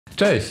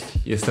Cześć,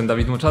 jestem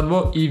Dawid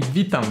Moczadło i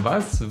witam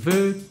was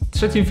w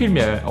trzecim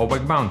filmie o Bug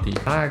Bounty.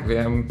 Tak,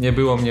 wiem, nie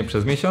było mnie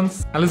przez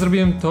miesiąc, ale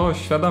zrobiłem to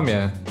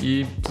świadomie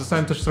i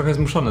zostałem też trochę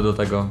zmuszony do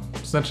tego.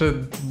 To znaczy,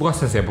 była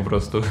sesja po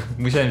prostu.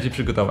 Musiałem się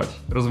przygotować.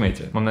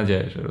 Rozumiecie? Mam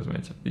nadzieję, że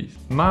rozumiecie. Please.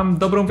 Mam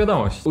dobrą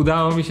wiadomość.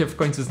 Udało mi się w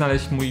końcu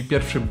znaleźć mój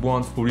pierwszy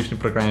błąd w publicznym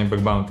programie Bug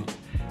Bounty.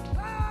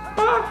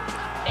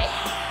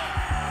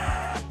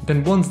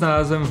 Ten błąd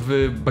znalazłem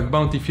w Bug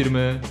Bounty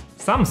firmy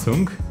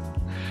Samsung.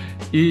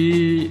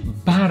 I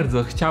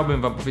bardzo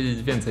chciałbym wam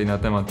powiedzieć więcej na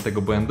temat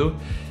tego błędu,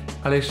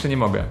 ale jeszcze nie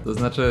mogę. To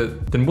znaczy,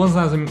 ten błąd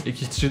znalazłem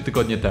jakieś 3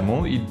 tygodnie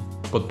temu i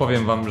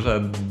podpowiem wam,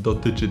 że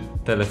dotyczy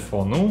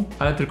telefonu,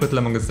 ale tylko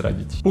tyle mogę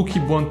zdradzić. Póki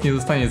błąd nie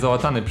zostanie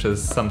załatany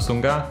przez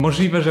Samsunga,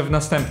 możliwe, że w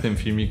następnym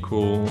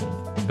filmiku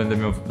będę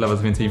miał dla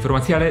was więcej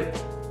informacji, ale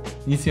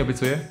nic nie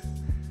obiecuję.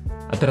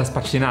 A teraz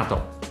patrzcie na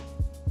to.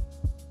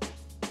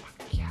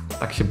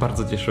 Tak się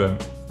bardzo cieszyłem.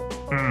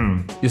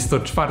 Jest to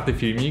 4.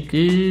 filmik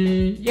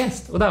i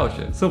udało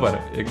się, super,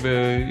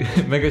 jakby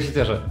mega się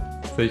cieszę.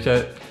 W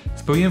sensie,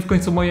 spełniłem w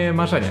końcu moje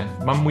marzenie,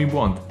 mam mój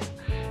błąd.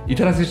 I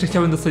teraz jeszcze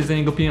chciałbym dostać za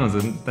niego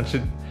pieniądze,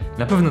 znaczy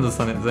na pewno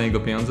dostanę za niego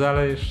pieniądze,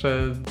 ale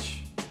jeszcze...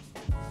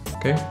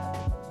 Okej?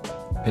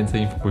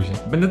 Więcej info później.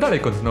 Będę dalej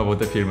kontynuował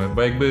te filmy,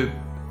 bo jakby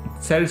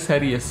cel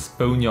serii jest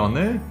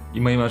spełniony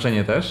i moje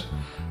marzenie też,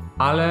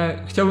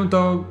 ale chciałbym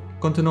to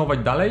kontynuować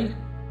dalej.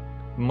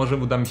 Może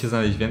uda mi się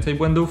znaleźć więcej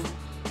błędów.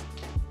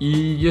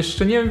 I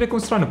jeszcze nie wiem, w jaką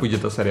stronę pójdzie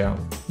ta seria.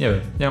 Nie wiem,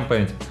 nie mam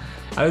pojęcia.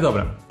 Ale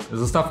dobra,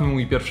 zostawmy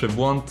mój pierwszy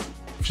błąd.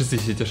 Wszyscy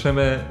się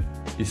cieszymy,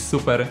 jest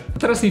super. A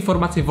teraz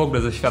informacje w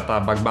ogóle ze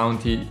świata Bug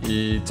Bounty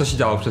i co się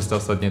działo przez te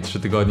ostatnie 3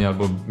 tygodnie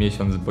albo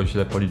miesiąc, bo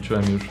źle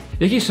policzyłem już.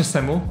 Jakiś czas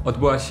temu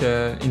odbyła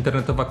się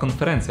internetowa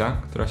konferencja,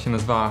 która się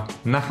nazywała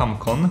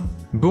NAHAMCON.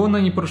 Było na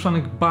niej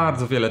poruszanych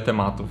bardzo wiele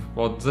tematów,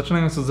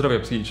 zaczynając od zdrowia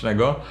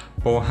psychicznego,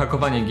 po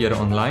hakowanie gier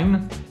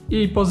online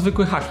i po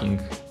zwykły hacking.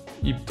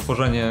 I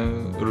tworzenie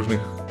różnych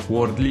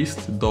word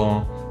list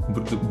do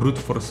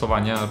brute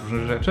forsowania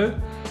różnych rzeczy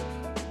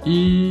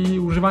i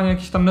używania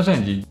jakichś tam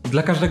narzędzi.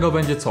 Dla każdego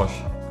będzie coś.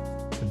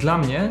 Dla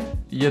mnie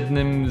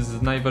jednym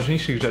z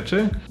najważniejszych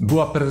rzeczy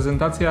była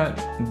prezentacja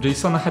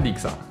Jasona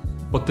Haddixa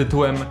pod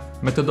tytułem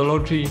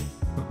Methodology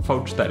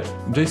V4.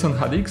 Jason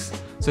Haddix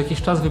co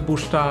jakiś czas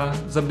wypuszcza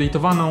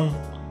zupdate'owaną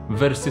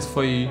wersję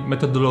swojej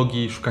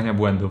metodologii szukania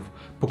błędów.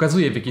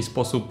 Pokazuje, w jaki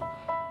sposób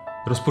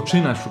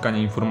rozpoczyna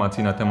szukanie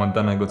informacji na temat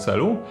danego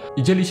celu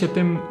i dzieli się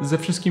tym ze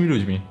wszystkimi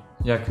ludźmi.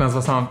 Jak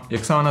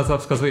sama nazwa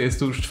wskazuje, jest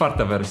to już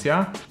 4.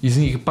 wersja i z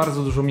nich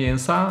bardzo dużo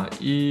mięsa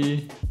i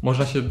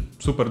można się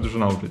super dużo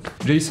nauczyć.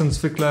 Jason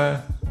zwykle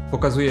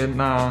pokazuje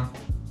na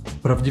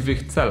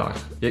prawdziwych celach,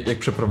 jak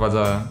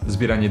przeprowadza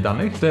zbieranie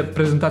danych. Te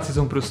prezentacje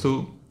są po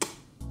prostu...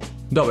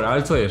 Dobra,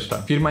 ale co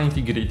jeszcze? Firma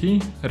Integrity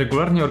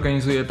regularnie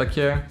organizuje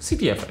takie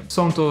CTF-y.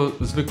 Są to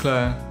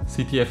zwykle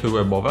CTF-y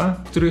webowe,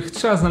 w których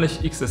trzeba znaleźć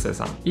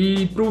XSS-a.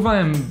 I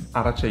próbowałem,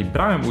 a raczej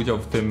brałem udział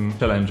w tym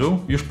challenge'u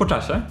już po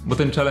czasie, bo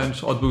ten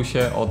challenge odbył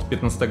się od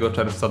 15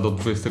 czerwca do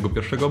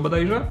 21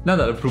 bodajże.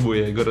 Nadal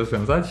próbuję go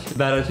rozwiązać.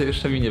 Na razie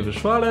jeszcze mi nie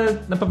wyszło, ale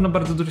na pewno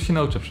bardzo dużo się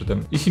nauczę przy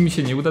tym. Jeśli mi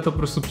się nie uda, to po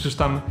prostu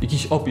przeczytam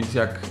jakiś opis,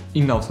 jak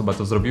inna osoba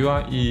to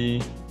zrobiła i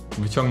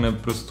wyciągnę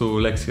po prostu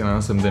lekcję na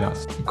następny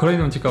raz.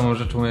 Kolejną ciekawą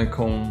rzeczą,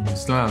 jaką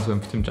znalazłem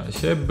w tym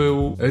czasie,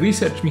 był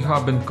research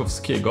Michała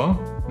Będkowskiego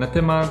na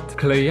temat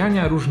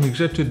klejania różnych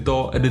rzeczy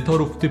do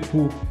edytorów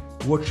typu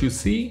what you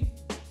see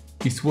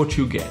is what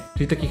you get.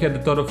 Czyli takich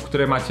edytorów,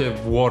 które macie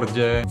w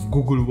Wordzie, w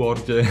Google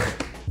Wordzie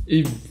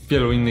i w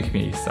wielu innych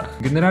miejscach.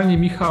 Generalnie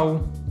Michał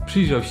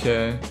przyjrzał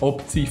się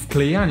opcji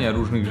wklejania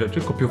różnych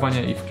rzeczy,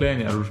 kopiowania i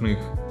wklejania różnych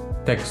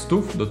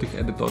tekstów do tych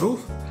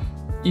edytorów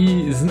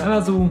i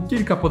znalazł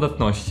kilka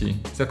podatności,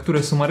 za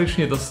które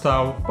sumarycznie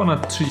dostał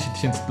ponad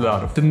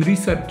 $30,000. Ten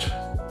research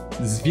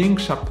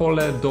zwiększa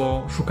pole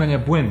do szukania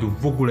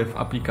błędów w ogóle w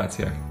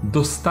aplikacjach.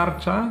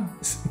 Dostarcza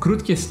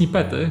krótkie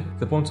snippety,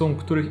 za pomocą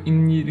których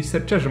inni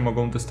researcherzy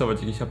mogą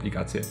testować jakieś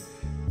aplikacje.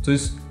 To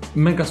jest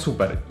mega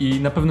super i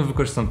na pewno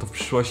wykorzystam to w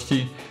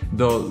przyszłości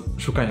do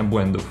szukania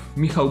błędów.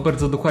 Michał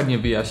bardzo dokładnie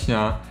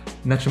wyjaśnia,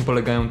 na czym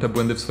polegają te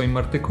błędy w swoim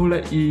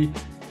artykule i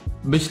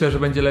myślę, że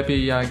będzie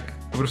lepiej,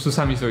 jak po prostu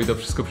sami sobie to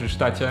wszystko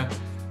przeczytacie,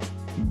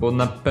 bo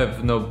na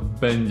pewno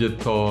będzie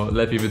to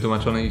lepiej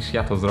wytłumaczone niż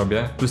ja to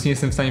zrobię. Plus nie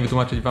jestem w stanie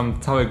wytłumaczyć wam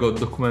całego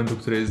dokumentu,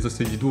 który jest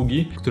dosyć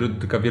długi, który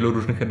dotyka wielu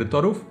różnych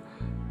edytorów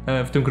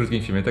w tym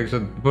krótkim filmie, także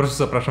po prostu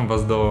zapraszam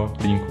was do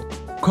linku.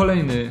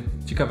 Kolejny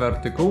ciekawy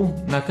artykuł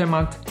na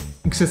temat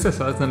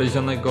XSS-a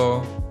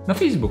znalezionego na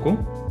Facebooku,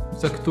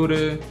 za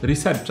który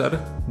researcher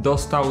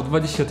dostał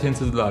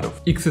 $20,000.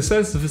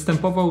 XSS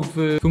występował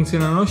w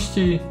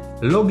funkcjonalności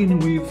Login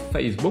with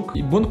Facebook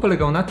i błąd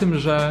polegał na tym,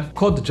 że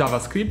kod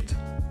JavaScript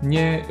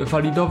nie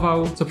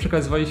walidował, co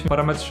przekazywaliśmy w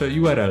parametrze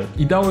URL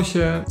i dało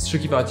się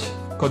wstrzykiwać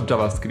kod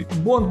JavaScript.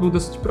 Błąd był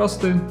dosyć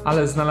prosty,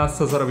 ale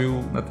znalazca zarobił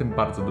na tym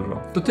bardzo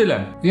dużo. To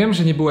tyle. Wiem,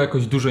 że nie było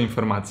jakoś dużo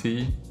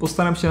informacji.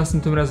 Postaram się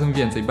następnym razem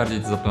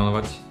bardziej to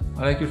zaplanować,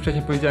 ale jak już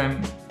wcześniej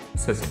powiedziałem,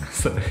 sesja,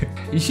 sorry.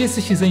 Jeśli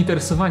jesteście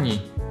zainteresowani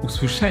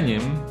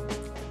usłyszeniem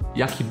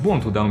jaki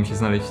błąd udało mi się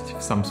znaleźć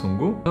w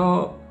Samsungu,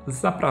 to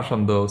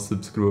zapraszam do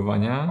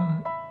subskrybowania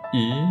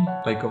i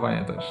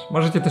lajkowania też.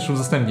 Możecie też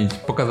udostępnić,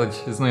 pokazać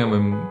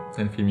znajomym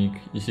ten filmik,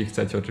 jeśli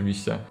chcecie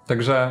oczywiście.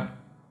 Także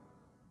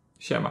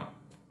siema.